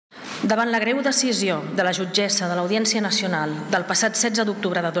Davant la greu decisió de la jutgessa de l'Audiència Nacional del passat 16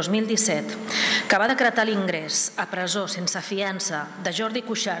 d'octubre de 2017, que va decretar l'ingrés a presó sense fiança de Jordi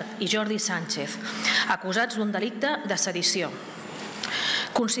Cuixart i Jordi Sànchez, acusats d'un delicte de sedició,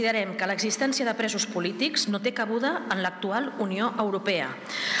 considerem que l'existència de presos polítics no té cabuda en l'actual Unió Europea,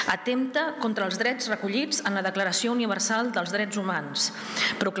 atempta contra els drets recollits en la Declaració Universal dels Drets Humans,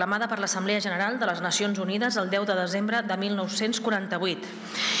 proclamada per l'Assemblea General de les Nacions Unides el 10 de desembre de 1948,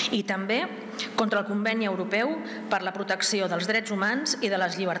 i també contra el Conveni Europeu per la Protecció dels Drets Humans i de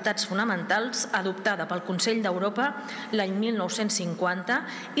les Llibertats Fonamentals, adoptada pel Consell d'Europa l'any 1950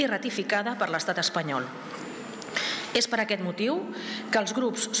 i ratificada per l'Estat espanyol. És per aquest motiu que els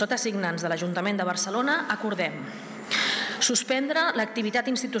grups sotasignants de l'Ajuntament de Barcelona acordem suspendre l'activitat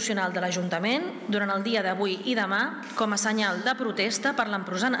institucional de l'Ajuntament durant el dia d'avui i demà com a senyal de protesta per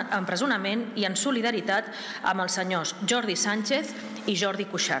l'empresonament i en solidaritat amb els senyors Jordi Sànchez i Jordi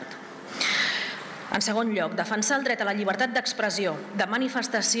Cuixart. En segon lloc, defensar el dret a la llibertat d'expressió, de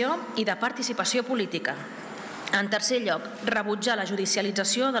manifestació i de participació política. En tercer lloc, rebutjar la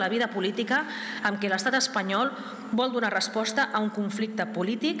judicialització de la vida política amb què l'estat espanyol vol donar resposta a un conflicte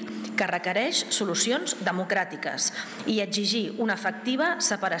polític que requereix solucions democràtiques i exigir una efectiva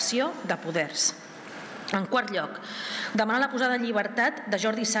separació de poders. En quart lloc, demanar la posada en llibertat de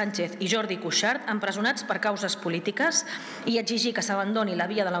Jordi Sànchez i Jordi Cuixart empresonats per causes polítiques i exigir que s'abandoni la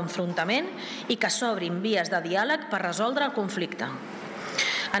via de l'enfrontament i que s'obrin vies de diàleg per resoldre el conflicte.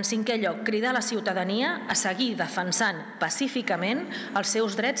 En cinquè lloc, cridar a la ciutadania a seguir defensant pacíficament els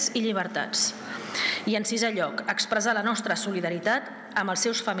seus drets i llibertats. I en sisè lloc, expressar la nostra solidaritat amb els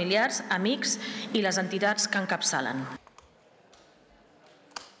seus familiars, amics i les entitats que encapçalen.